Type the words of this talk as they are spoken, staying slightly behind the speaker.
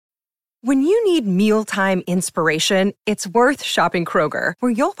When you need mealtime inspiration, it's worth shopping Kroger,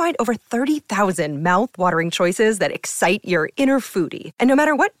 where you'll find over 30,000 mouth-watering choices that excite your inner foodie. And no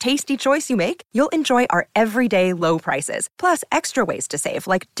matter what tasty choice you make, you'll enjoy our everyday low prices, plus extra ways to save,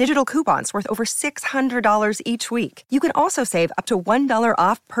 like digital coupons worth over $600 each week. You can also save up to $1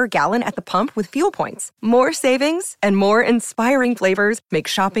 off per gallon at the pump with fuel points. More savings and more inspiring flavors make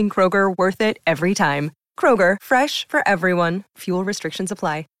shopping Kroger worth it every time. Kroger, fresh for everyone. Fuel restrictions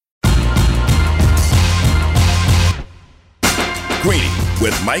apply. Greeny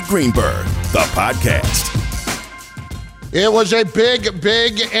with Mike Greenberg, the podcast. It was a big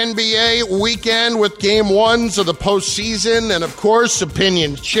NBA weekend with game ones of the postseason. And, of course,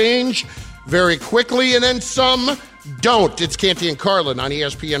 opinions change very quickly, and then some don't. It's Canty and Carlin on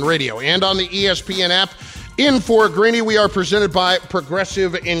ESPN Radio and on the ESPN app. In for Greeny, we are presented by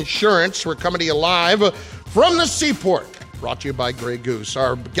Progressive Insurance. We're coming to you live from the Seaport. Brought to you by Grey Goose.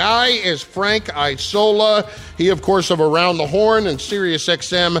 Our guy is Frank Isola. He, of course, of Around the Horn and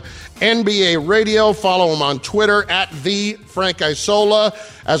SiriusXM NBA Radio. Follow him on Twitter at the Frank Isola,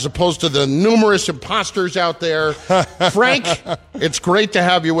 as opposed to the numerous imposters out there. Frank, it's great to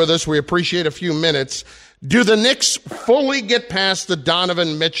have you with us. We appreciate a few minutes. Do the Knicks fully get past the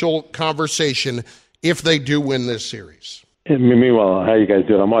Donovan Mitchell conversation if they do win this series? Meanwhile, how you guys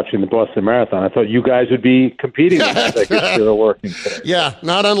doing? I'm watching the Boston Marathon. I thought you guys would be competing in that. I guess you're working today. Yeah,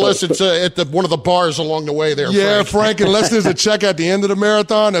 not unless it's at one of the bars along the way there. Yeah, Frank, unless there's a check at the end of the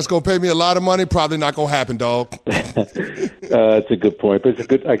marathon that's going to pay me a lot of money, probably not going to happen, dog. It's a good point, but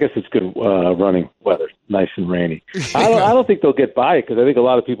I guess it's good running weather, nice and rainy. I don't think they'll get by it, because I think a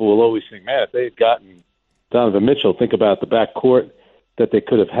lot of people will always think, man, if they had gotten Donovan Mitchell, think about the backcourt that they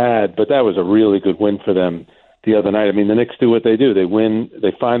could have had. But that was a really good win for them the other night. I mean, the Knicks do what they do. They win.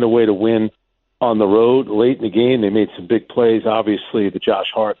 They find a way to win on the road late in the game. They made some big plays. Obviously, the Josh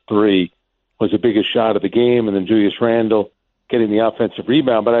Hart three was the biggest shot of the game, and then Julius Randle getting the offensive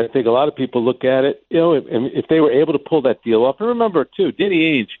rebound. But I think a lot of people look at it, if they were able to pull that deal off. And remember, too,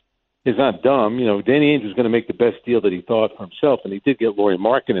 Danny Ainge is not dumb. Danny Ainge was going to make the best deal that he thought for himself, and he did get Lauri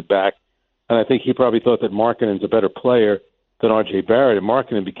Markkanen back. And I think he probably thought that Markkanen's a better player than R.J. Barrett, and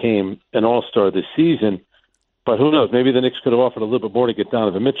Markkanen became an all-star this season. But who knows? Maybe the Knicks could have offered a little bit more to get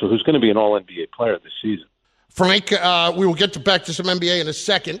Donovan Mitchell, who's going to be an all-NBA player this season. Frank, we will get back to some NBA in a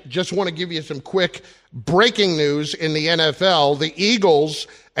second. Just want to give you some quick breaking news in the NFL. The Eagles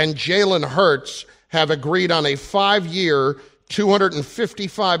and Jalen Hurts have agreed on a 5-year,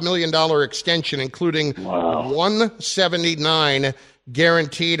 $255 million extension, including $179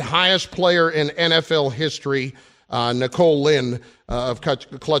 guaranteed, highest player in NFL history. Nicole Lynn of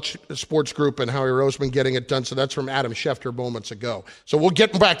Clutch Sports Group and Howie Roseman getting it done. So that's from Adam Schefter moments ago. So we'll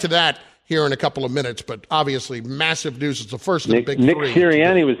get back to that here in a couple of minutes. But obviously, massive news. It's the first of the big Nick three. Nick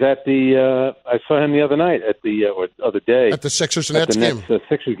Sirianni was at the I saw him the other night at the other day. At the Sixers and Nets game.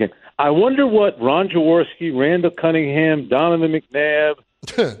 Sixers game. I wonder what Ron Jaworski, Randall Cunningham, Donovan McNabb,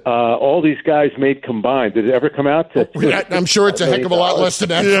 all these guys made combined. Did it ever come out to? I'm sure it's a heck of a lot less than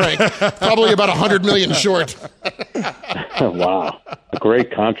that, Frank. Probably about $100 million short. Wow. A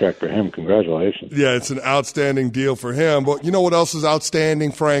great contract for him. Congratulations. Yeah, it's an outstanding deal for him. But you know what else is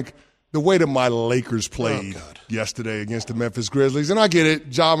outstanding, Frank? The way that my Lakers played yesterday against the Memphis Grizzlies. And I get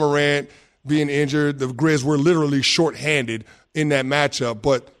it, Ja Morant being injured. The Grizz were literally shorthanded in that matchup.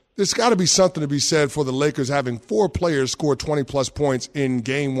 But there's got to be something to be said for the Lakers having 4 players score 20-plus points in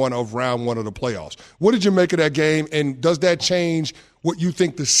Game 1 of Round 1 of the playoffs. What did you make of that game, and does that change what you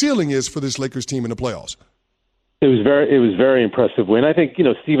think the ceiling is for this Lakers team in the playoffs? It was very impressive win. I think,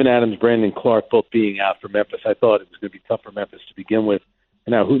 Steven Adams, Brandon Clark both being out for Memphis. I thought it was going to be tough for Memphis to begin with.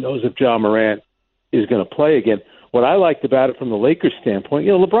 And now who knows if Ja Morant is going to play again. What I liked about it from the Lakers standpoint,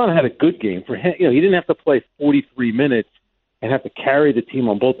 LeBron had a good game. For him, he didn't have to play 43 minutes and have to carry the team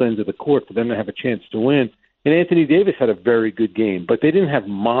on both ends of the court for them to have a chance to win. And Anthony Davis had a very good game, but they didn't have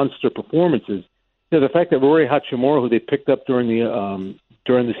monster performances. The fact that Rory Hachimura, who they picked up during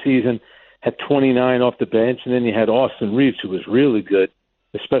the season, had 29 off the bench, and then you had Austin Reeves, who was really good,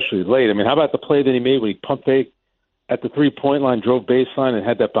 especially late. I mean, how about the play that he made when he pump fake at the three-point line, drove baseline, and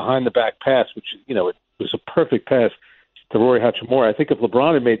had that behind-the-back pass, which, it was a perfect pass to Rory Hachimura. I think if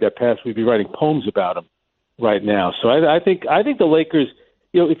LeBron had made that pass, we'd be writing poems about him right now. So I think the Lakers,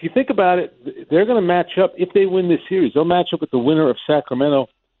 if you think about it, they're going to match up. If they win this series, they'll match up with the winner of Sacramento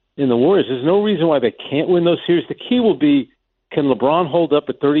and the Warriors. There's no reason why they can't win those series. The key will be, can LeBron hold up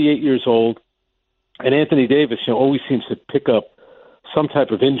at 38 years old? And Anthony Davis, always seems to pick up some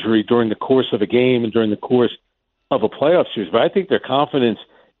type of injury during the course of a game and during the course of a playoff series. But I think their confidence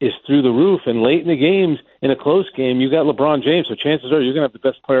is through the roof. And late in the games, in a close game, you got LeBron James, so chances are you're going to have the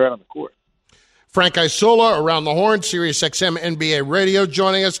best player out on the court. Frank Isola, Around the Horn, Sirius XM NBA Radio,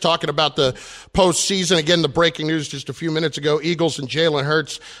 joining us, talking about the postseason. Again, the breaking news just a few minutes ago, Eagles and Jalen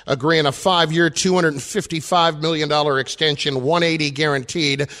Hurts agreeing a 5-year, $255 million extension, $180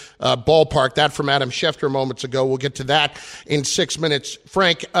 guaranteed, ballpark. That from Adam Schefter moments ago. We'll get to that in 6 minutes.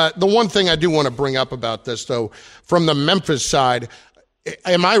 Frank, the one thing I do want to bring up about this, though, from the Memphis side,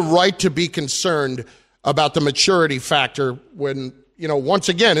 am I right to be concerned about the maturity factor when, once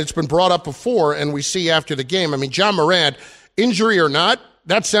again, it's been brought up before, and we see after the game. I mean, Ja Morant, injury or not,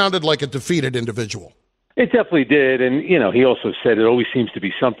 that sounded like a defeated individual. It definitely did, and he also said it always seems to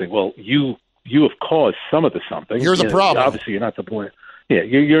be something. Well, you have caused some of the something. You're the problem. Obviously, you're not to blame. Yeah,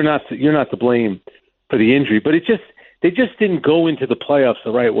 you're not to blame for the injury, but they just didn't go into the playoffs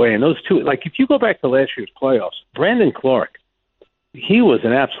the right way. And those two, like if you go back to last year's playoffs, Brandon Clark, he was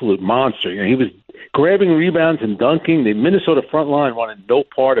an absolute monster. He was grabbing rebounds and dunking. The Minnesota front line wanted no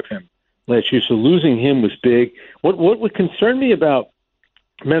part of him last year, so losing him was big. What would concern me about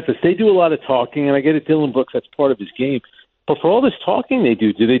Memphis, they do a lot of talking, and I get it, Dylan Brooks, that's part of his game. But for all this talking they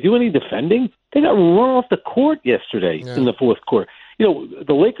do they do any defending? They got run off the court yesterday in the fourth quarter.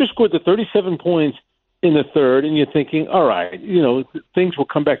 The Lakers scored the 37 points in the third, and you're thinking, all right, things will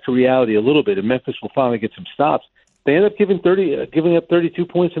come back to reality a little bit, and Memphis will finally get some stops. They ended up giving up 32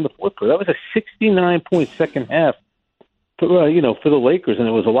 points in the fourth quarter. That was a 69-point second half for the Lakers, and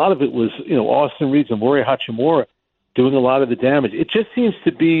a lot of it was Austin Reeves and Mori Hachimura doing a lot of the damage. It just seems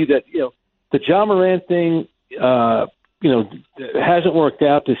to be that the Ja Morant thing hasn't worked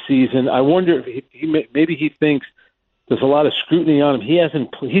out this season. I wonder if maybe he thinks there's a lot of scrutiny on him.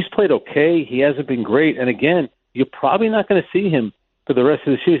 He's played okay. He hasn't been great, and again, you're probably not going to see him for the rest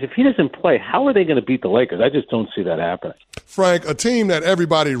of the series. If he doesn't play, how are they going to beat the Lakers? I just don't see that happening. Frank, a team that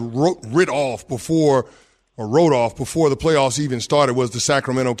everybody wrote off before the playoffs even started was the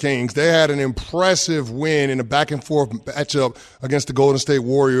Sacramento Kings. They had an impressive win in a back-and-forth matchup against the Golden State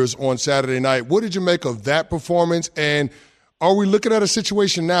Warriors on Saturday night. What did you make of that performance, and are we looking at a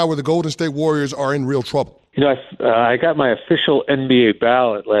situation now where the Golden State Warriors are in real trouble? I got my official NBA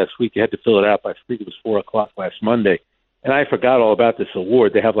ballot last week. You had to fill it out by, I think it was 4 o'clock last Monday. And I forgot all about this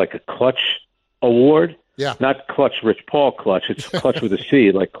award. They have like a clutch award. Yeah. Not clutch Rich Paul clutch. It's clutch with a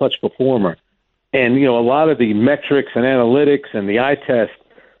C, like clutch performer. And, a lot of the metrics and analytics and the eye test,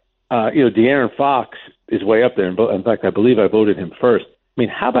 De'Aaron Fox is way up there. In fact, I believe I voted him first. I mean,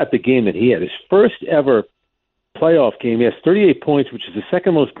 how about the game that he had? His first ever playoff game. He has 38 points, which is the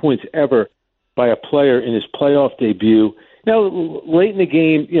second most points ever by a player in his playoff debut. Now, late in the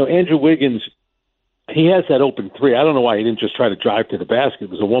game, Andrew Wiggins, he has that open three. I don't know why he didn't just try to drive to the basket. It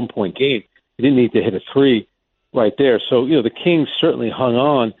was a 1-point game. He didn't need to hit a three right there. So, the Kings certainly hung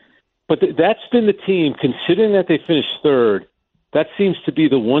on. But that's been the team, considering that they finished third, that seems to be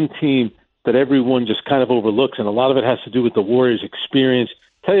the one team that everyone just kind of overlooks, and a lot of it has to do with the Warriors' experience.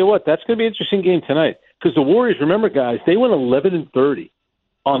 Tell you what, that's going to be an interesting game tonight, because the Warriors, remember, guys, they went 11-30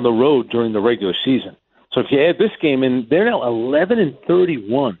 on the road during the regular season. So if you add this game in, they're now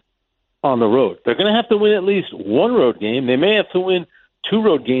 11-31 on the road. They're going to have to win at least one road game. They may have to win 2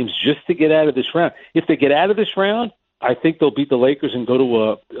 road games just to get out of this round. If they get out of this round, I think they'll beat the Lakers and go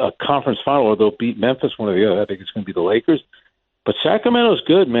to a conference final, or they'll beat Memphis, one or the other. I think it's going to be the Lakers. But Sacramento's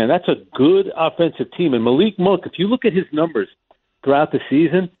good, man. That's a good offensive team. And Malik Monk, if you look at his numbers throughout the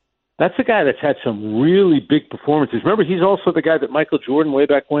season, that's a guy that's had some really big performances. Remember, he's also the guy that Michael Jordan way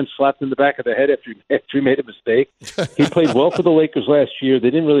back when slapped in the back of the head after he made a mistake. He played well for the Lakers last year. They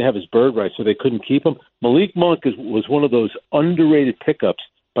didn't really have his bird right, so they couldn't keep him. Malik Monk was one of those underrated pickups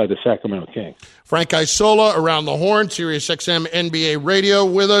by the Sacramento Kings. Frank Isola, Around the Horn, Sirius XM NBA Radio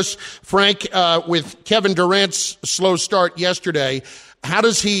with us. Frank, with Kevin Durant's slow start yesterday, how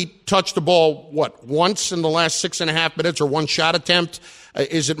does he touch the ball, once in the last 6.5 minutes, or one shot attempt?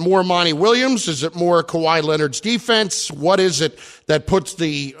 Is it more Monty Williams? Is it more Kawhi Leonard's defense? What is it that puts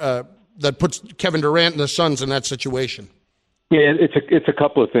Kevin Durant and the Suns in that situation? Yeah, it's a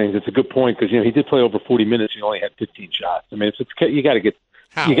couple of things. It's a good point, because he did play over 40 minutes. He only had 15 shots. I mean, you got to get.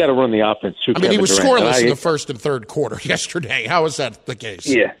 How? You got to run the offense through. He was Durant. scoreless in the first and third quarter yesterday. How is that the case?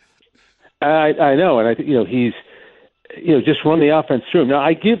 Yeah, I know, and I think he's just run the offense through him. Now,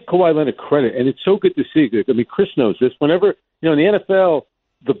 I give Kawhi Leonard credit, and it's so good to see. I mean, Chris knows this. Whenever in the NFL,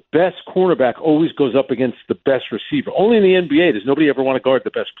 the best cornerback always goes up against the best receiver. Only in the NBA does nobody ever want to guard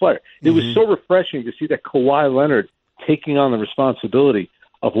the best player. It was so refreshing to see that Kawhi Leonard taking on the responsibility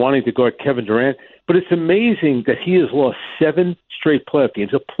of wanting to guard Kevin Durant. But it's amazing that he has lost 7 straight playoff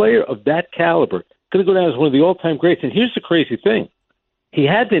games. A player of that caliber going to go down as one of the all-time greats. And here's the crazy thing. he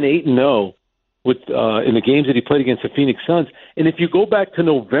had been 8-0 with in the games that he played against the Phoenix Suns. And if you go back to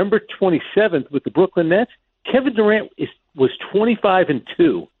November 27th with the Brooklyn Nets, Kevin Durant was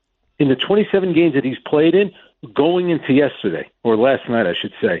 25-2 in the 27 games that he's played in going into yesterday, or last night, I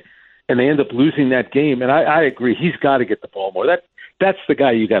should say. And they end up losing that game. And I agree, he's got to get the ball more. That's the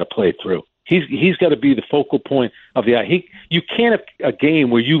guy you got to play through. He's got to be the focal point of the eye. You can't have a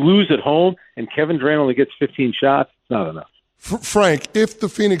game where you lose at home and Kevin Durant only gets 15 shots. It's not enough. Frank, if the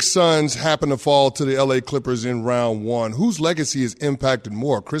Phoenix Suns happen to fall to the L.A. Clippers in round one, whose legacy is impacted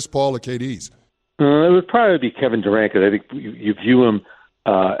more, Chris Paul or KD's? It would probably be Kevin Durant, because I think you view him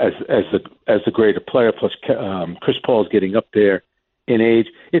as the greater player. Plus, Chris Paul is getting up there in age.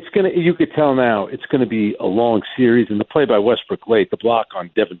 You could tell now it's going to be a long series. And the play by Westbrook late, the block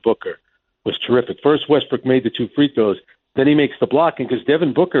on Devin Booker, was terrific. First, Westbrook made the 2 free throws. Then he makes the blocking, because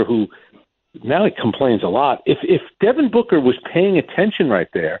Devin Booker, who now he complains a lot. If Devin Booker was paying attention right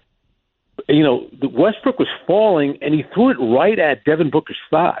there, Westbrook was falling, and he threw it right at Devin Booker's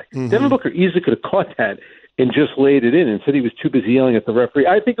thigh. Mm-hmm. Devin Booker easily could have caught that and just laid it in and said he was too busy yelling at the referee.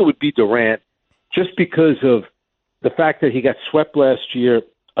 I think it would be Durant, just because of the fact that he got swept last year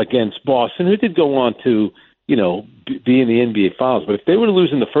against Boston, who did go on to, be in the NBA Finals. But if he were to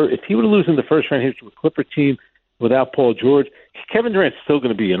lose in the first round here to a Clipper team without Paul George, Kevin Durant's still going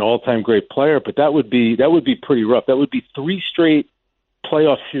to be an all-time great player, but that would be pretty rough. That would be 3 straight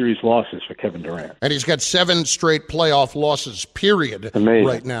playoff series losses for Kevin Durant. And he's got 7 straight playoff losses, period, Amazing.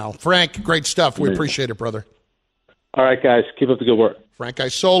 Right now. Frank, great stuff. We appreciate it, brother. All right, guys. Keep up the good work. Frank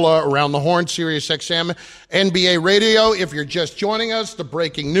Isola, Around the Horn, Sirius XM, NBA Radio. If you're just joining us, the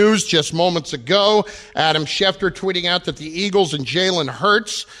breaking news just moments ago, Adam Schefter tweeting out that the Eagles and Jalen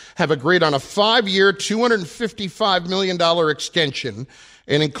Hurts have agreed on a 5-year, $255 million extension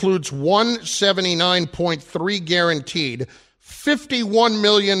and includes $179.3 guaranteed, $51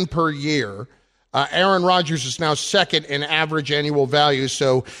 million per year. Aaron Rodgers is now second in average annual value,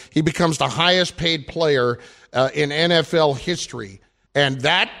 so he becomes the highest paid player in NFL history. And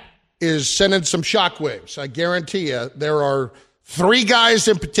that is sending some shockwaves. I guarantee you there are 3 guys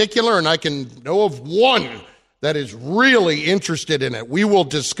in particular, and I can know of one that is really interested in it. We will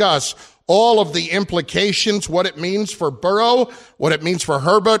discuss all of the implications, what it means for Burrow, what it means for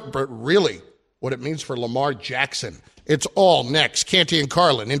Herbert, but really what it means for Lamar Jackson. It's all next. Canty and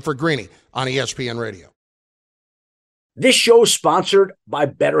Carlin in for Greeny on ESPN Radio. This show is sponsored by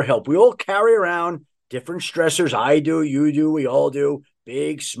BetterHelp. We all carry around different stressors. I do, you do, we all do,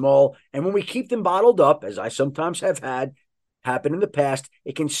 big, small. And when we keep them bottled up, as I sometimes have had happen in the past,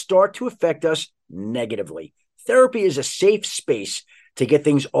 it can start to affect us negatively. Therapy is a safe space to get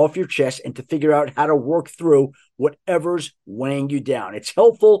things off your chest and to figure out how to work through whatever's weighing you down. It's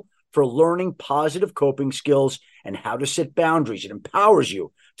helpful for learning positive coping skills and how to set boundaries. It empowers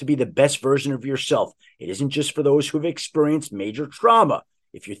you to be the best version of yourself. It isn't just for those who have experienced major trauma.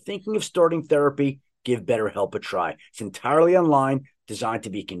 If you're thinking of starting therapy, give BetterHelp a try. It's entirely online, designed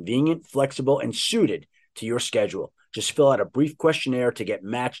to be convenient, flexible, and suited to your schedule. Just fill out a brief questionnaire to get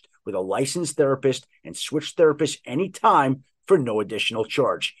matched with a licensed therapist and switch therapists anytime for no additional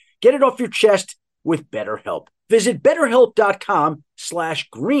charge. Get it off your chest with BetterHelp. Visit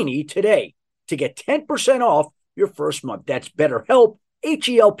BetterHelp.com/Greeny today to get 10% off your first month. That's BetterHelp,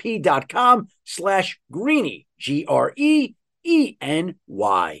 HELP.com/Greeny, GREENY.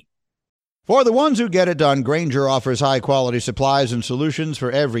 For the ones who get it done, Grainger offers high-quality supplies and solutions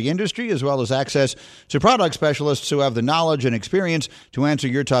for every industry, as well as access to product specialists who have the knowledge and experience to answer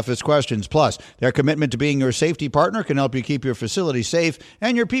your toughest questions. Plus, their commitment to being your safety partner can help you keep your facility safe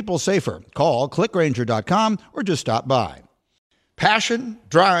and your people safer. Call, clickgrainger.com, or just stop by. Passion,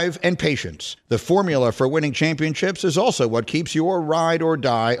 drive, and patience. The formula for winning championships is also what keeps your ride or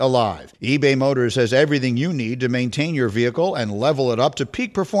die alive. eBay Motors has everything you need to maintain your vehicle and level it up to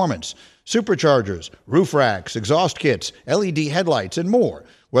peak performance. Superchargers, roof racks, exhaust kits, LED headlights, and more.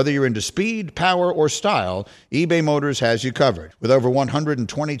 Whether you're into speed, power, or style, eBay Motors has you covered. With over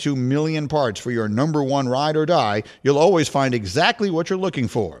 122 million parts for your number one ride or die, you'll always find exactly what you're looking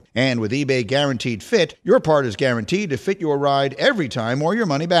for. And with eBay Guaranteed Fit, your part is guaranteed to fit your ride every time or your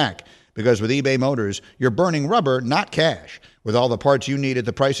money back. Because with eBay Motors, you're burning rubber, not cash. With all the parts you need at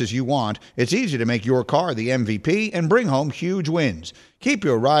the prices you want, it's easy to make your car the MVP and bring home huge wins. Keep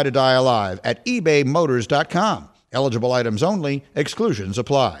your ride or die alive at ebaymotors.com. Eligible items only. Exclusions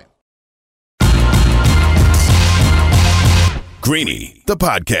apply. Greeny, the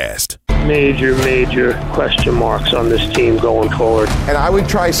podcast. Major question marks on this team going forward. And I would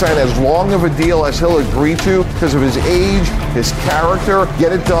try to sign as long of a deal as he'll agree to because of his age, his character.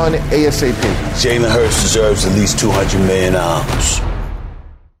 Get it done ASAP. Jalen Hurts deserves at least $200 million.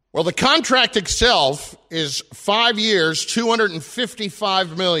 Well, the contract itself is 5 years,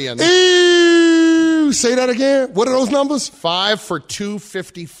 $255 million. Ew, say that again. What are those numbers? 5 for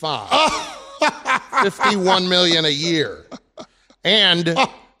 $255. $51 million a year. And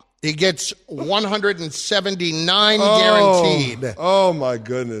he gets $179 guaranteed. Oh, my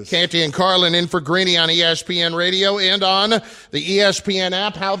goodness. Canty and Carlin in for Greeny on ESPN Radio and on the ESPN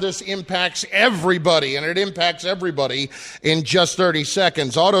app. How this impacts everybody, and it impacts everybody in just 30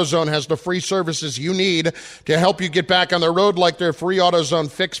 seconds. AutoZone has the free services you need to help you get back on the road, like their free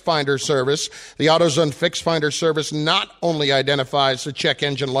AutoZone Fix Finder service. The AutoZone Fix Finder service not only identifies the check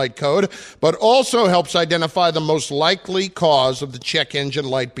engine light code, but also helps identify the most likely cause of the check engine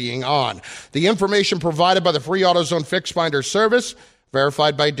light being on. The information provided by the free AutoZone Fix Finder service,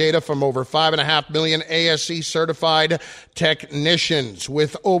 verified by data from over 5.5 million ASE certified technicians.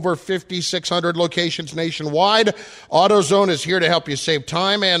 With over 5,600 locations nationwide, AutoZone is here to help you save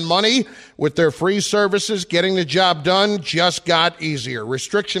time and money. With their free services, getting the job done just got easier.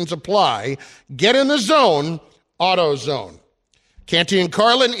 Restrictions apply. Get in the zone, AutoZone. Canty and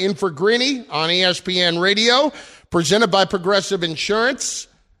Carlin in for Greeny on ESPN Radio, presented by Progressive Insurance.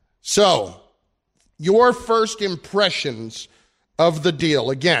 So, your first impressions of the deal.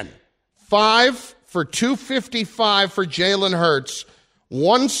 Again, 5 for $255 for Jalen Hurts,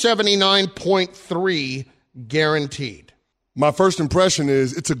 179.3 guaranteed. My first impression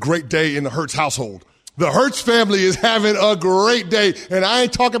is it's a great day in the Hurts household. The Hurts family is having a great day, and I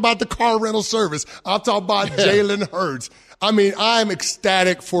ain't talking about the car rental service. I'm talking about Jalen Hurts. I mean, I'm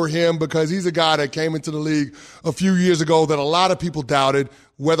ecstatic for him because he's a guy that came into the league a few years ago that a lot of people doubted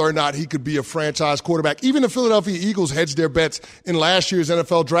whether or not he could be a franchise quarterback. Even the Philadelphia Eagles hedged their bets in last year's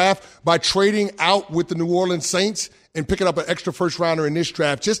NFL draft by trading out with the New Orleans Saints and picking up an extra first rounder in this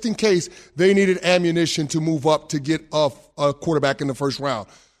draft just in case they needed ammunition to move up to get a quarterback in the first round.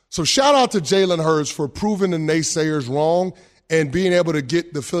 So shout out to Jalen Hurts for proving the naysayers wrong and being able to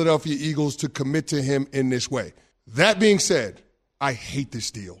get the Philadelphia Eagles to commit to him in this way. That being said, I hate this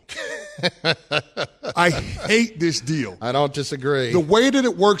deal. I hate this deal. I don't disagree. The way that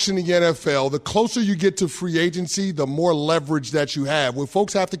it works in the NFL, the closer you get to free agency, the more leverage that you have. What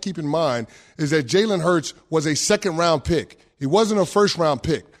folks have to keep in mind is that Jalen Hurts was a second-round pick. He wasn't a first-round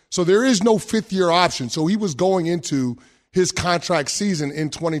pick. So there is no fifth-year option. So he was going into his contract season in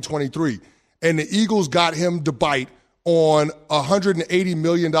 2023. And the Eagles got him to bite on $180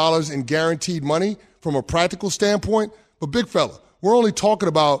 million in guaranteed money from a practical standpoint. But big fella, we're only talking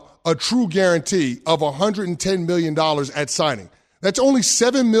about a true guarantee of $110 million at signing. That's only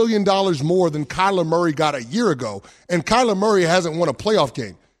 $7 million more than Kyler Murray got a year ago, and Kyler Murray hasn't won a playoff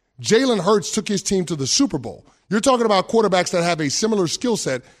game. Jalen Hurts took his team to the Super Bowl. You're talking about quarterbacks that have a similar skill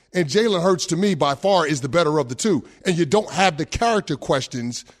set, and Jalen Hurts, to me, by far, is the better of the two. And you don't have the character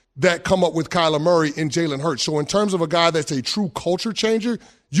questions that come up with Kyler Murray and Jalen Hurts. So in terms of a guy that's a true culture changer,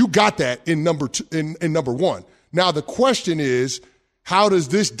 you got that in number one. Now the question is, how does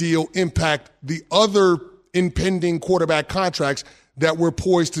this deal impact the other impending quarterback contracts that we're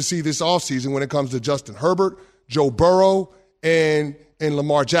poised to see this offseason when it comes to Justin Herbert, Joe Burrow, and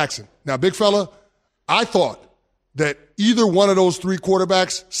Lamar Jackson? Now, big fella, I thought that either one of those three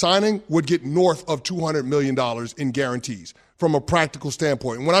quarterbacks signing would get north of $200 million in guarantees from a practical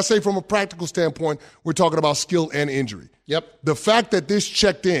standpoint. And when I say from a practical standpoint, we're talking about skill and injury. Yep. The fact that this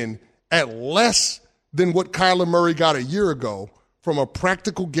checked in at less than what Kyler Murray got a year ago from a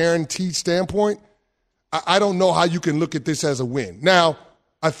practical guaranteed standpoint, I don't know how you can look at this as a win. Now,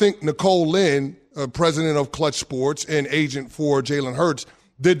 I think Nicole Lynn, president of Clutch Sports and agent for Jalen Hurts,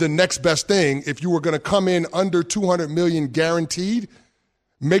 did the next best thing. If you were going to come in under $200 million guaranteed,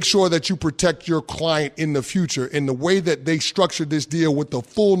 make sure that you protect your client in the future. And the way that they structured this deal with the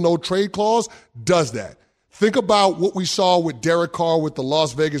full no-trade clause does that. Think about what we saw with Derek Carr with the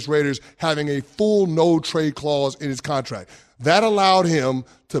Las Vegas Raiders having a full no-trade clause in his contract. That allowed him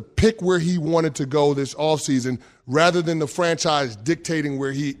to pick where he wanted to go this offseason rather than the franchise dictating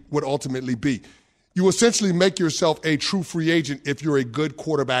where he would ultimately be. You essentially make yourself a true free agent if you're a good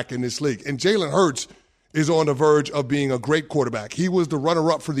quarterback in this league. And Jalen Hurts is on the verge of being a great quarterback. He was the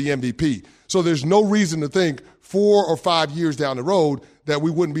runner-up for the MVP. So there's no reason to think 4 or 5 years down the road that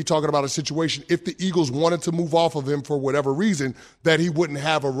we wouldn't be talking about a situation, if the Eagles wanted to move off of him for whatever reason, that he wouldn't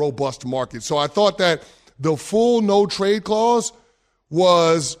have a robust market. So I thought that the full no-trade clause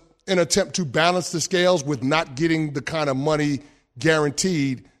was an attempt to balance the scales with not getting the kind of money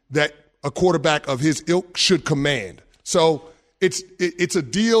guaranteed that a quarterback of his ilk should command. So it's a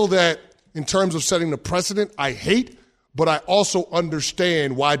deal that, in terms of setting the precedent, I hate, but I also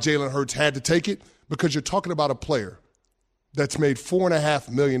understand why Jalen Hurts had to take it, because you're talking about a player that's made $4.5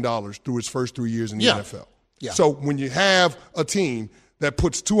 million through his first 3 years in the NFL. Yeah. So when you have a team that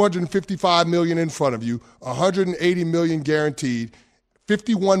puts $255 million in front of you, $180 million guaranteed,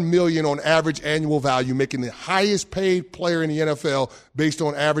 $51 million on average annual value, making the highest paid player in the NFL based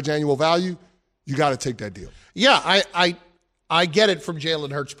on average annual value, you got to take that deal. Yeah, I get it from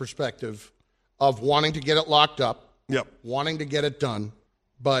Jalen Hurts' perspective of wanting to get it locked up, wanting to get it done,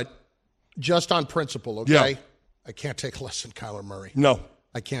 but just on principle, okay? Yeah. I can't take less than Kyler Murray. No.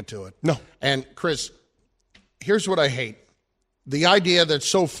 I can't do it. No. And, Chris, here's what I hate. The idea that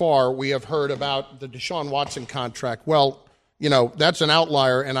so far we have heard about the Deshaun Watson contract, well, that's an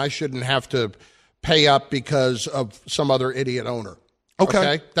outlier, and I shouldn't have to pay up because of some other idiot owner.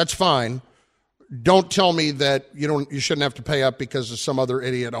 Okay? That's fine. Don't tell me that you shouldn't have to pay up because of some other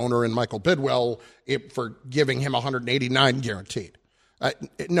idiot owner in Michael Bidwell for giving him $189 guaranteed.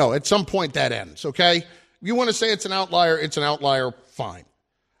 No, at some point that ends, okay? You want to say it's an outlier, fine.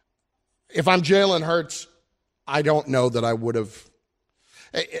 If I'm Jalen Hurts, I don't know that I would have.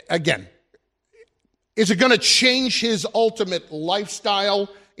 Again, is it going to change his ultimate lifestyle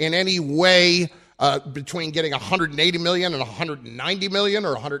in any way between getting $180 million and $190 million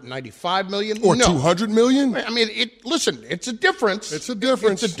or $195 million? Or no. $200 million? I mean, it's a difference. It's a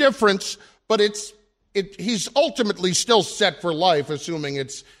difference. But he's ultimately still set for life, assuming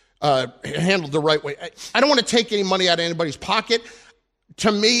it's handled the right way. I don't want to take any money out of anybody's pocket.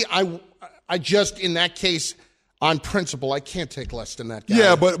 To me, I just, in that case, on principle, I can't take less than that guy.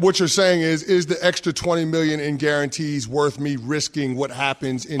 Yeah, but what you're saying is the extra $20 million in guarantees worth me risking what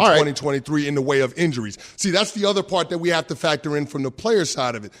happens in 2023 in the way of injuries? See, that's the other part that we have to factor in from the player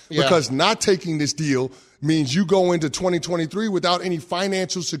side of it. Yeah. Because not taking this deal means you go into 2023 without any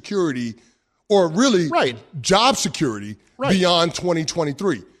financial security or really job security beyond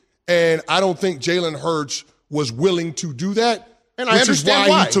 2023. And I don't think Jalen Hurts was willing to do that. And I understand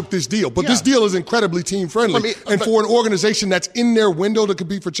why he took this deal. But this deal is incredibly team-friendly. For an organization that's in their window to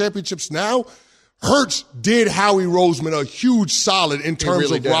compete for championships now, Hurts did Howie Roseman a huge solid in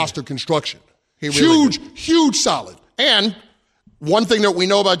terms of roster construction. Huge solid. And one thing that we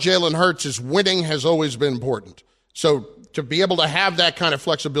know about Jalen Hurts is winning has always been important. So to be able to have that kind of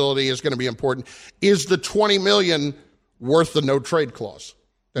flexibility is going to be important. Is the $20 million worth the no-trade clause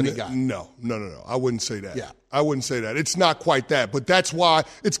that he got? No. I wouldn't say that. Yeah. I wouldn't say that. It's not quite that. But that's why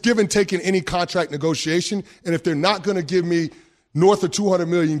it's give and take in any contract negotiation. And if they're not going to give me north of $200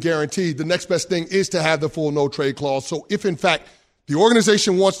 million guaranteed, the next best thing is to have the full no-trade clause. So if, in fact, the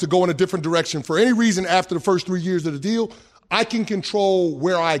organization wants to go in a different direction for any reason after the first 3 years of the deal, I can control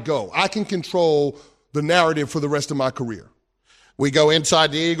where I go. I can control the narrative for the rest of my career. We go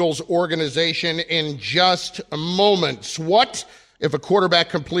inside the Eagles organization in just moments. What if a quarterback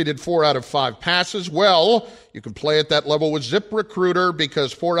completed 4 out of 5 passes? Well, you can play at that level with ZipRecruiter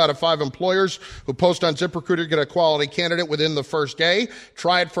because 4 out of 5 employers who post on ZipRecruiter get a quality candidate within the first day.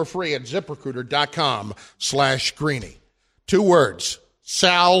 Try it for free at ZipRecruiter.com/Greeny. 2 words,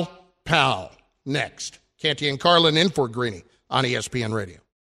 Sal Pal. Next. Canty and Carlin in for Greeny on ESPN Radio.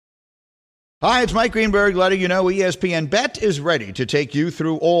 Hi, it's Mike Greenberg letting you know ESPN Bet is ready to take you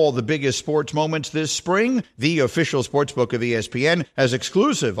through all the biggest sports moments this spring. The official sportsbook of ESPN has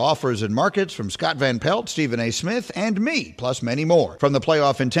exclusive offers and markets from Scott Van Pelt, Stephen A. Smith, and me, plus many more. From the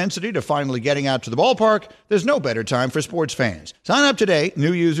playoff intensity to finally getting out to the ballpark, there's no better time for sports fans. Sign up today.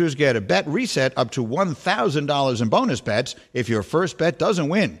 New users get a bet reset up to $1,000 in bonus bets if your first bet doesn't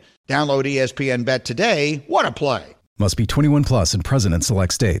win. Download ESPN Bet today. What a play. Must be 21 plus and present in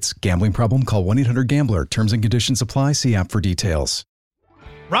select states. Gambling problem? Call 1-800-GAMBLER. Terms and conditions apply. See app for details.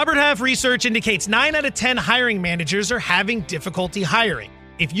 Robert Half research indicates 9 out of 10 hiring managers are having difficulty hiring.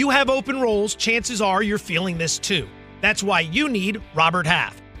 If you have open roles, chances are you're feeling this too. That's why you need Robert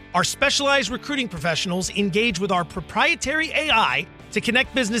Half. Our specialized recruiting professionals engage with our proprietary AI to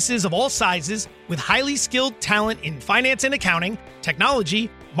connect businesses of all sizes with highly skilled talent in finance and accounting,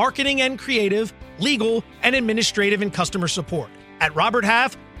 technology, marketing and creative, legal, and administrative and customer support. At Robert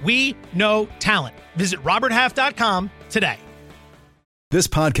Half, we know talent. Visit roberthalf.com today. This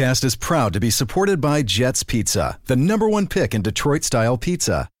podcast is proud to be supported by Jets Pizza, the #1 pick in Detroit-style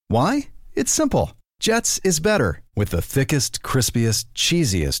pizza. Why? It's simple. Jets is better. With the thickest, crispiest,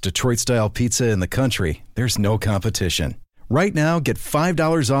 cheesiest Detroit-style pizza in the country, there's no competition. Right now, get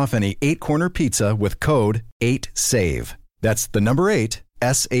 $5 off any 8-corner pizza with code 8SAVE. That's the number 8,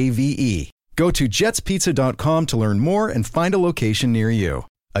 SAVE. Go to jetspizza.com to learn more and find a location near you.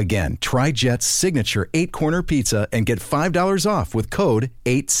 Again, try Jet's signature 8-corner pizza and get $5 off with code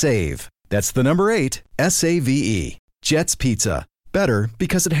 8SAVE. That's the number 8, SAVE. Jet's Pizza. Better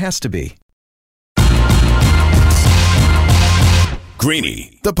because it has to be.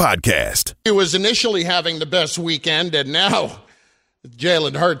 Greeny, the podcast. He was initially having the best weekend, and now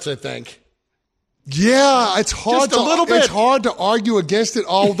Jalen Hurts, I think. Yeah, it's hard Just a little bit. It's hard to argue against it,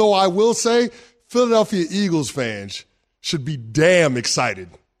 although I will say Philadelphia Eagles fans should be damn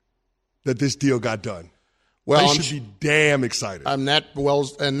excited that this deal got done. Well, they should be damn excited. And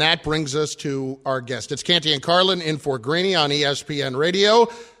that brings us to our guest. It's Canty and Carlin in for Greeny on ESPN Radio.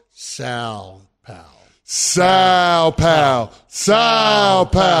 Sal Pal. Sal Pal. Sal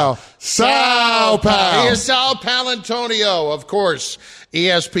Pal. Sal Pal. He is Sal Paolantonio, of course,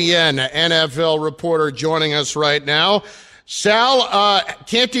 ESPN NFL reporter joining us right now. Sal,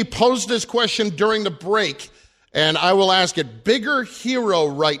 Canty posed this question during the break, and I will ask it. Bigger hero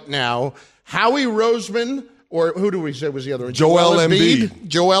right now, Howie Roseman, or who do we say was the other one? Joel Embiid.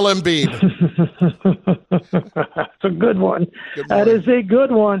 Joel Embiid. That's a good one. That is a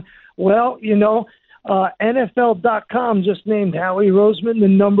good one. Well, NFL.com just named Howie Roseman the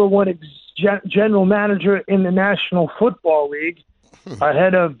number one general manager in the National Football League,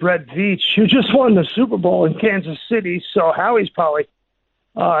 ahead of Brett Veach, who just won the Super Bowl in Kansas City. So Howie's probably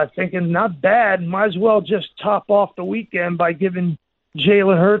thinking, not bad. Might as well just top off the weekend by giving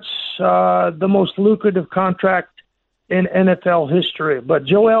Jalen Hurts the most lucrative contract in NFL history. But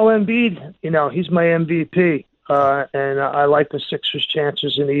Joel Embiid, he's my MVP, and I like the Sixers'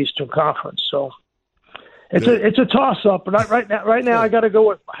 chances in the Eastern Conference. So it's a toss-up, but right now I got to go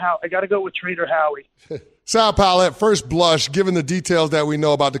with Trader Howie. Sal Pal, at first blush, given the details that we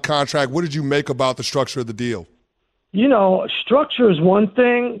know about the contract, what did you make about the structure of the deal? Structure is one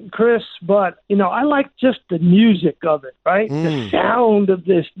thing, Chris, but, I like just the music of it, right? The sound of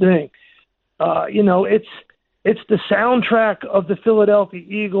this thing. It's the soundtrack of the Philadelphia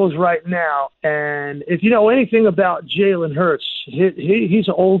Eagles right now. And if you know anything about Jalen Hurts, he's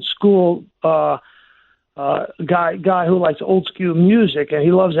an old school guy who likes old school music, and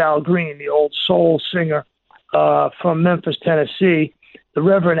he loves Al Green, the old soul singer from Memphis, Tennessee, the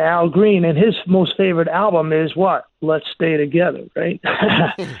Reverend Al Green, and his most favorite album is what? Let's Stay Together, right?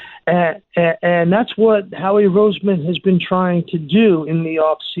 and that's what Howie Roseman has been trying to do in the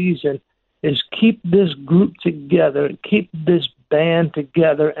off season, is keep this group together, keep this band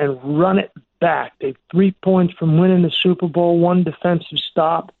together, and run it back. They're 3 points from winning the Super Bowl, one defensive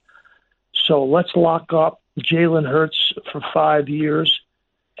stop. So let's lock up Jalen Hurts for 5 years,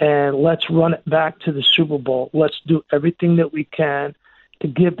 and let's run it back to the Super Bowl. Let's do everything that we can to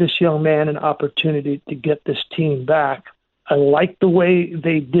give this young man an opportunity to get this team back. I like the way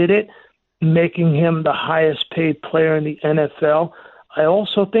they did it, making him the highest paid player in the NFL. I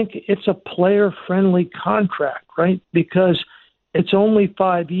also think it's a player-friendly contract, right? Because it's only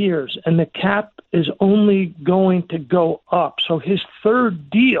 5 years, and the cap is only going to go up. So his third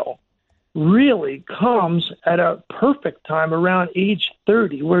deal really comes at a perfect time around age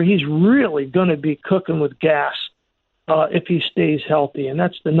 30, where he's really going to be cooking with gas if he stays healthy. And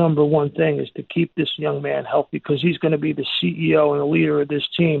that's the number one thing, is to keep this young man healthy, because he's going to be the CEO and the leader of this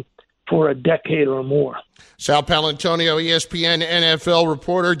team for a decade or more. Sal Paolantonio, ESPN NFL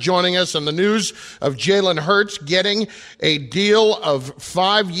reporter, joining us on the news of Jalen Hurts getting a deal of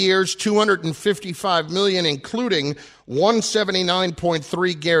 5 years, $255 million, including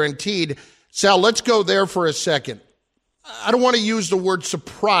 $179.3 guaranteed. Sal, let's go there for a second. I don't want to use the word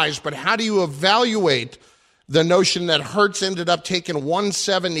surprise, but how do you evaluate the notion that Hurts ended up taking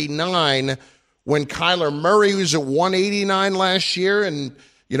 $179 when Kyler Murray was at $189 last year? And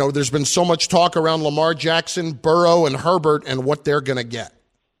there's been so much talk around Lamar Jackson, Burrow, and Herbert and what they're going to get.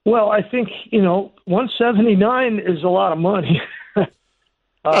 Well, I think, $179 is a lot of money.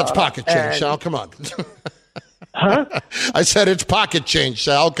 That's pocket change, Sal. Come on. Huh? I said it's pocket change,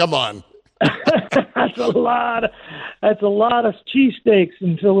 Sal. Come on. That's a lot of cheesesteaks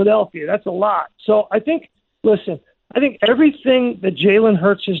in Philadelphia. That's a lot. So I think everything that Jalen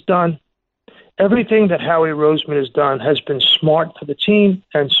Hurts has done, everything that Howie Roseman has done, has been smart for the team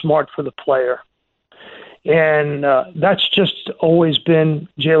and smart for the player. And that's just always been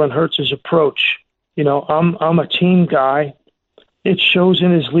Jalen Hurts' approach. I'm a team guy. It shows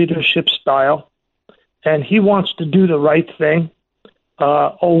in his leadership style. And he wants to do the right thing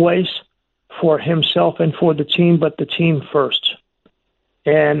always for himself and for the team, but the team first.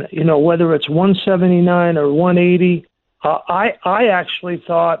 And, whether it's 179 or 180, I actually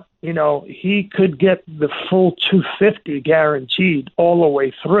thought, he could get the full 250 guaranteed all the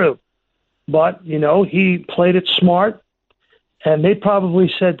way through. But, he played it smart, and they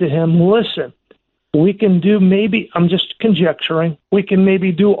probably said to him, listen, we can do I'm just conjecturing, we can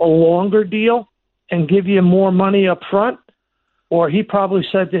maybe do a longer deal and give you more money up front. Or he probably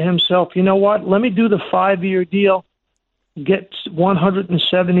said to himself, you know what, let me do the 5-year deal, get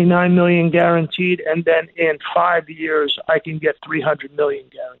 $179 million guaranteed, and then in 5 years I can get $300 million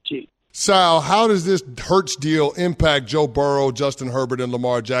guaranteed. Sal, how does this Hurts deal impact Joe Burrow, Justin Herbert, and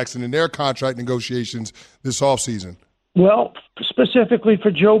Lamar Jackson in their contract negotiations this offseason? Well, specifically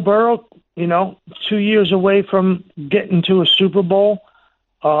for Joe Burrow, 2 years away from getting to a Super Bowl,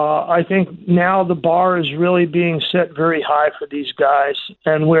 I think now the bar is really being set very high for these guys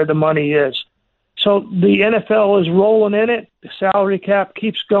and where the money is. So the NFL is rolling in it. The salary cap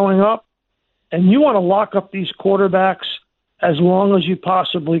keeps going up. And you want to lock up these quarterbacks as long as you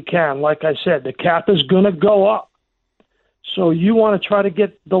possibly can. Like I said, the cap is going to go up. So you want to try to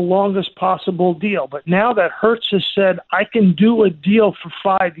get the longest possible deal. But now that Hurts has said, I can do a deal for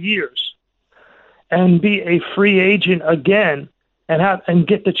 5 years and be a free agent again and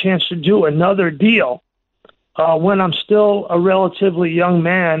get the chance to do another deal when I'm still a relatively young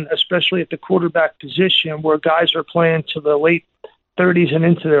man, especially at the quarterback position where guys are playing to the late 30s and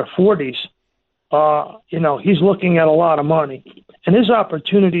into their 40s, he's looking at a lot of money. And his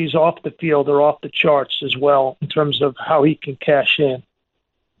opportunities off the field are off the charts as well in terms of how he can cash in.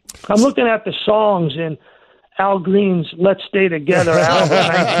 I'm looking at the songs in Al Green's Let's Stay Together album,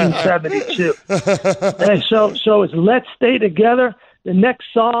 1972. And so it's Let's Stay Together. The next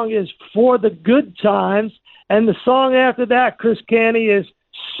song is For the Good Times. And the song after that, Chris Canty, is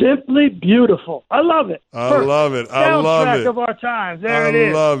Simply Beautiful. I love it. I love it. Soundtrack of our times. There it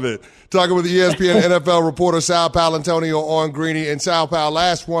is. I love it. Talking with the ESPN NFL reporter Sal Paolantonio on Greeny. And Sal Pal,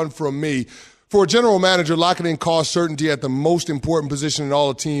 last one from me. For a general manager, locking in cost certainty at the most important position in all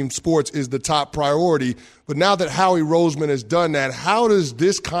of team sports is the top priority. But now that Howie Roseman has done that, how does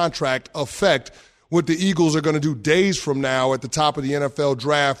this contract affect what the Eagles are going to do days from now at the top of the NFL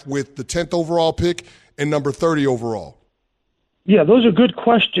draft with the 10th overall pick and number 30 overall? Yeah, those are good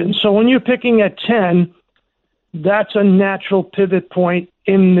questions. So when you're picking at 10, that's a natural pivot point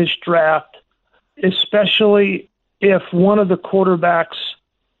in this draft, especially if one of the quarterbacks,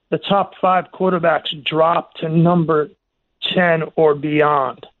 the top 5 quarterbacks, drop to number 10 or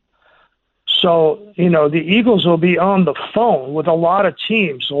beyond. So, the Eagles will be on the phone with a lot of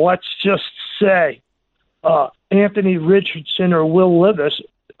teams. Let's just say Anthony Richardson or Will Levis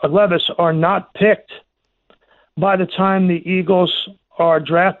are not picked by the time the Eagles are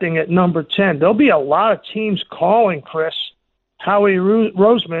drafting at number 10. There'll be a lot of teams calling, Chris, Howie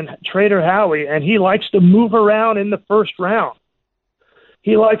Roseman, Trader Howie, and he likes to move around in the first round.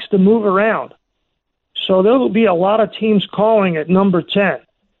 He likes to move around. So there will be a lot of teams calling at number 10.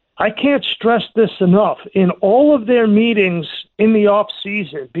 I can't stress this enough. In all of their meetings in the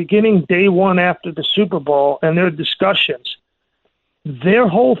offseason, beginning day one after the Super Bowl and their discussions, their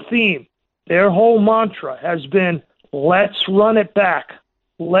whole theme, their whole mantra has been, let's run it back.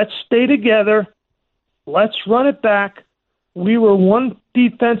 Let's stay together. Let's run it back. We were one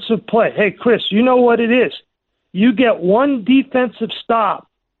defensive play. Hey, Chris, you know what it is. You get one defensive stop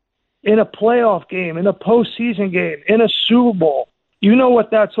in a playoff game, in a postseason game, in a Super Bowl. You know what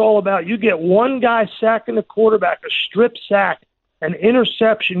that's all about. You get one guy sacking the quarterback, a strip sack, an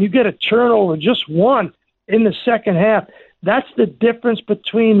interception. You get a turnover, just one in the second half. That's the difference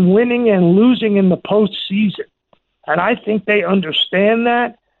between winning and losing in the postseason. And I think they understand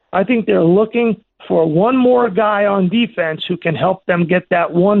that. I think they're looking for one more guy on defense who can help them get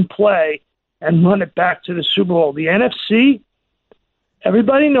that one play and run it back to the Super Bowl. The NFC,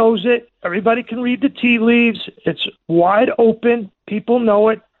 everybody knows it. Everybody can read the tea leaves. It's wide open. People know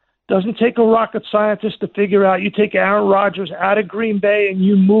it. Doesn't take a rocket scientist to figure out. You take Aaron Rodgers out of Green Bay and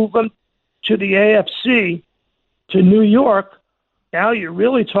you move him to the AFC, to New York. Now you're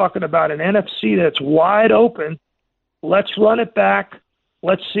really talking about an NFC that's wide open. Let's run it back.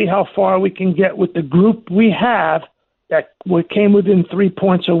 Let's see how far we can get with the group we have that came within 3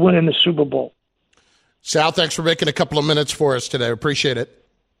 points of winning the Super Bowl. Sal, thanks for making a couple of minutes for us today. Appreciate it.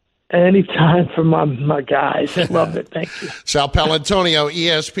 Anytime for my guys. Love it. Thank you. Sal Paolantonio,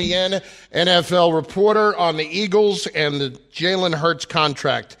 ESPN NFL reporter on the Eagles and the Jalen Hurts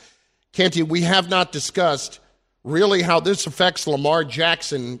contract. Canty, we have not discussed really how this affects Lamar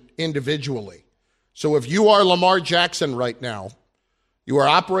Jackson individually. So if you are Lamar Jackson right now, you are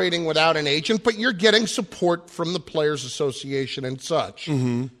operating without an agent, but you're getting support from the Players Association and such.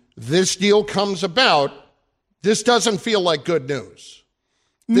 Mm-hmm. This deal comes about. This doesn't feel like good news.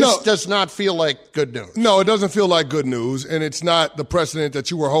 This does not feel like good news. No, it doesn't feel like good news, and it's not the precedent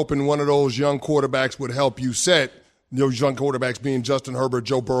that you were hoping one of those young quarterbacks would help you set, those young quarterbacks being Justin Herbert,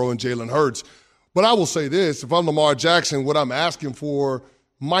 Joe Burrow, and Jalen Hurts. But I will say this, if I'm Lamar Jackson, what I'm asking for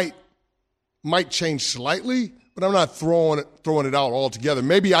might change slightly, but but I'm not throwing it out altogether.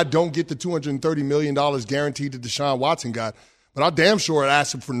 Maybe I don't get the $230 million guaranteed that Deshaun Watson got, but I'm damn sure I'd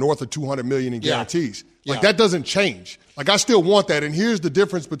ask him for north of $200 million in guarantees. That doesn't change. I still want that. And here's the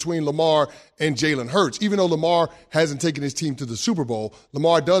difference between Lamar and Jalen Hurts. Even though Lamar hasn't taken his team to the Super Bowl,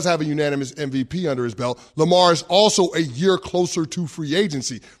 Lamar does have a unanimous MVP under his belt. Lamar is also a year closer to free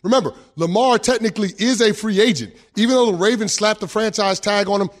agency. Remember, Lamar technically is a free agent. Even though the Ravens slapped the franchise tag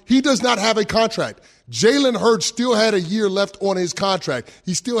on him, he does not have a contract. Jalen Hurts still had a year left on his contract.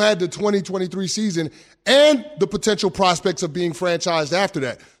 He still had the 2023 season and the potential prospects of being franchised after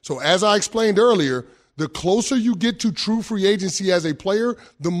that. So as I explained earlier, the closer you get to true free agency as a player,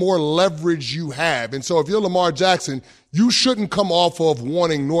 the more leverage you have. And so if you're Lamar Jackson, you shouldn't come off of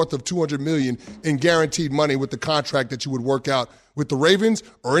wanting north of $200 million in guaranteed money with the contract that you would work out with the Ravens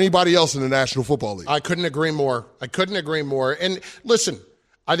or anybody else in the National Football League. I couldn't agree more. And listen,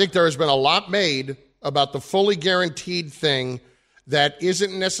 I think there has been a lot made about the fully guaranteed thing that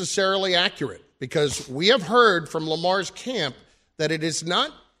isn't necessarily accurate, because we have heard from Lamar's camp that it is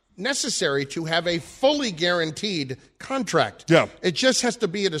not necessary to have a fully guaranteed contract. Yeah. It just has to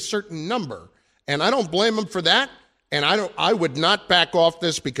be at a certain number. And I don't blame him for that. And I would not back off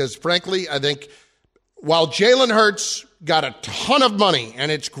this, because frankly, I think while Jalen Hurts got a ton of money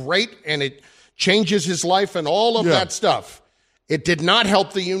and it's great and it changes his life and all of that stuff, it did not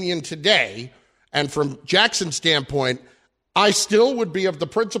help the union today. And from Jackson's standpoint, I still would be of the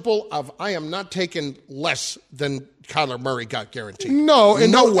principle of I am not taking less than Kyler Murray got guaranteed. And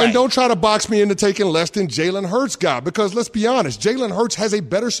don't try to box me into taking less than Jalen Hurts got, because let's be honest, Jalen Hurts has a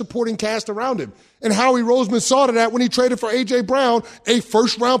better supporting cast around him. And Howie Roseman saw to that when he traded for A.J. Brown, a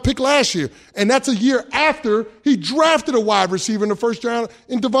first-round pick last year. And that's a year after he drafted a wide receiver in the first round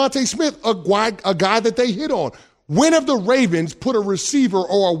in Devontae Smith, a guy that they hit on. When have the Ravens put a receiver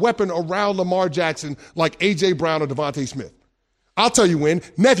or a weapon around Lamar Jackson like A.J. Brown or Devontae Smith? I'll tell you when.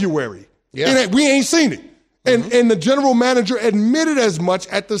 February. Yeah. We ain't seen it. And the general manager admitted as much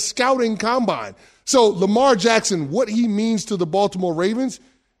at the scouting combine. So Lamar Jackson, what he means to the Baltimore Ravens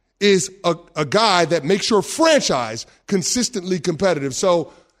is a guy that makes your franchise consistently competitive.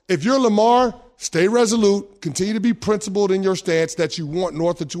 So if you're Lamar, stay resolute, continue to be principled in your stance that you want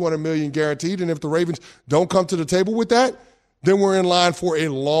north of $200 million guaranteed. And if the Ravens don't come to the table with that, then we're in line for a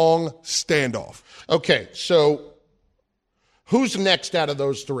long standoff. Okay, so who's next out of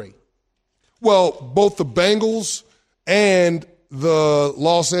those three? Well, both the Bengals and the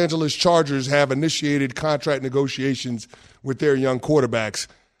Los Angeles Chargers have initiated contract negotiations with their young quarterbacks.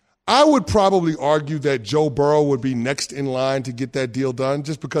 I would probably argue that Joe Burrow would be next in line to get that deal done,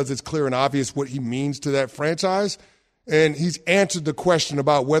 just because it's clear and obvious what he means to that franchise. And he's answered the question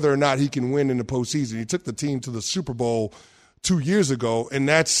about whether or not he can win in the postseason. He took the team to the Super Bowl 2 years ago, and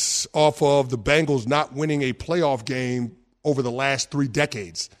that's off of the Bengals not winning a playoff game over the last 3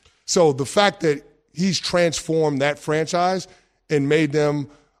 decades. So the fact that he's transformed that franchise and made them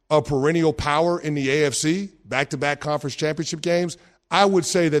a perennial power in the AFC, back-to-back conference championship games, I would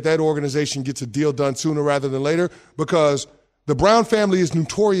say that organization gets a deal done sooner rather than later, because the Brown family is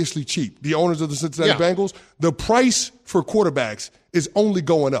notoriously cheap, the owners of the Cincinnati Bengals. The price for quarterbacks is only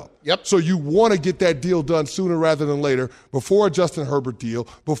going up. Yep. So you want to get that deal done sooner rather than later, before a Justin Herbert deal,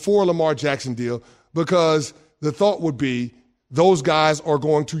 before a Lamar Jackson deal, because the thought would be those guys are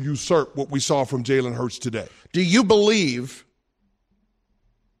going to usurp what we saw from Jalen Hurts today. Do you believe,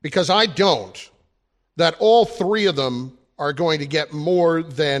 because I don't, that all three of them are going to get more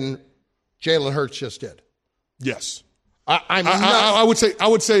than Jalen Hurts just did? Yes. I would say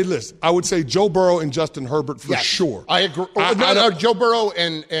this. I would say Joe Burrow and Justin Herbert for sure. I agree. Joe Burrow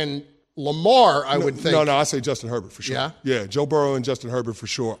and Lamar, I would think. No, I say Justin Herbert for sure. Yeah, Joe Burrow and Justin Herbert for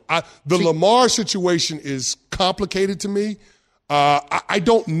sure. Lamar situation is complicated to me. I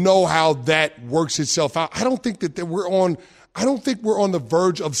don't know how that works itself out. I don't think we're on the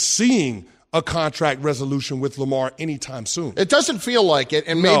verge of seeing a contract resolution with Lamar anytime soon. It doesn't feel like it,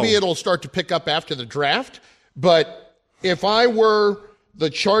 and maybe it'll start to pick up after the draft. But if I were the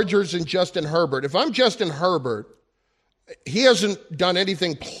Chargers and Justin Herbert, if I'm Justin Herbert, he hasn't done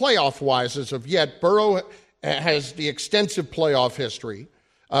anything playoff-wise as of yet. Burrow has the extensive playoff history.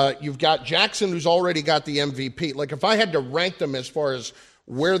 You've got Jackson, who's already got the MVP. Like, if I had to rank them as far as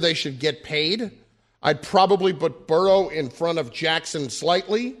where they should get paid, I'd probably put Burrow in front of Jackson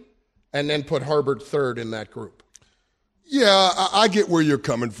slightly, and then put Herbert third in that group. Yeah, I get where you're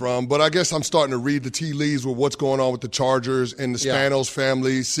coming from, but I guess I'm starting to read the tea leaves with what's going on with the Chargers and the Spanos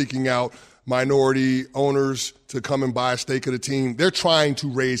family seeking out minority owners to come and buy a stake of the team. They're trying to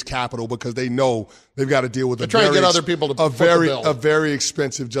raise capital because they know they've got to deal with to get other people to a very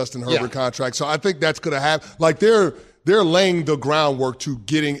expensive Justin Herbert contract. So I think that's going to have, like, they're laying the groundwork to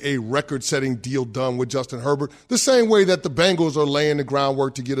getting a record-setting deal done with Justin Herbert, the same way that the Bengals are laying the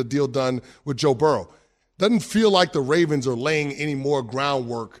groundwork to get a deal done with Joe Burrow. Doesn't feel like the Ravens are laying any more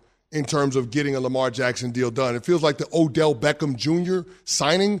groundwork in terms of getting a Lamar Jackson deal done. It feels like the Odell Beckham Jr.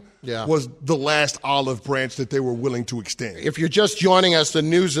 signing was the last olive branch that they were willing to extend. If you're just joining us, the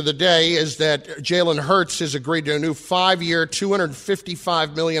news of the day is that Jalen Hurts has agreed to a new 5-year,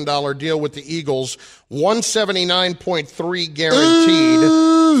 $255 million deal with the Eagles, $179.3 guaranteed,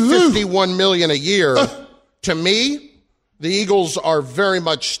 $51 million a year. To me, the Eagles are very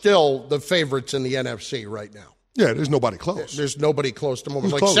much still the favorites in the NFC right now. Yeah, there's nobody close. There's nobody close to them.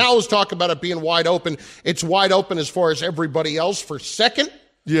 Like Sal was talking about it being wide open. It's wide open as far as everybody else for second.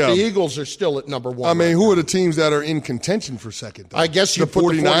 Yeah. The Eagles are still at number one. I mean, who are the teams that are in contention for second, though? I guess you the put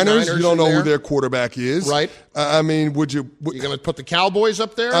 49ers. The 49ers you don't know who their quarterback is. Right. I mean, would you – You're going to put the Cowboys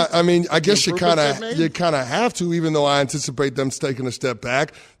up there? I mean, I guess you kind of have to, even though I anticipate them taking a step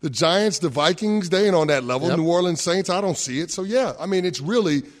back. The Giants, the Vikings, they ain't on that level. Yep. New Orleans Saints, I don't see it. So, yeah, I mean, it's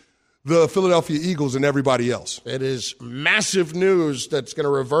really – the Philadelphia Eagles and everybody else. It is massive news that's going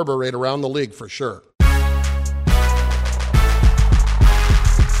to reverberate around the league for sure.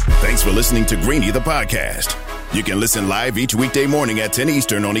 Thanks for listening to Greeny, the podcast. You can listen live each weekday morning at 10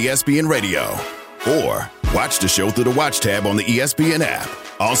 Eastern on ESPN Radio. Or watch the show through the Watch tab on the ESPN app.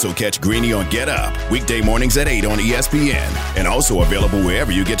 Also catch Greeny on Get Up, weekday mornings at 8 on ESPN. And also available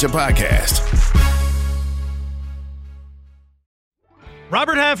wherever you get your podcast.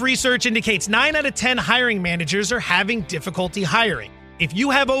 Robert Half research indicates 9 out of 10 hiring managers are having difficulty hiring. If you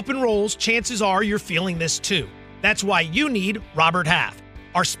have open roles, chances are you're feeling this too. That's why you need Robert Half.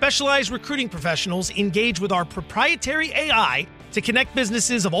 Our specialized recruiting professionals engage with our proprietary AI to connect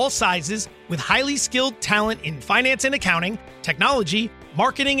businesses of all sizes with highly skilled talent in finance and accounting, technology,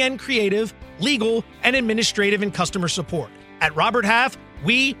 marketing and creative, legal, and administrative and customer support. At Robert Half,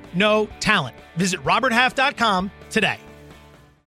 we know talent. Visit roberthalf.com today.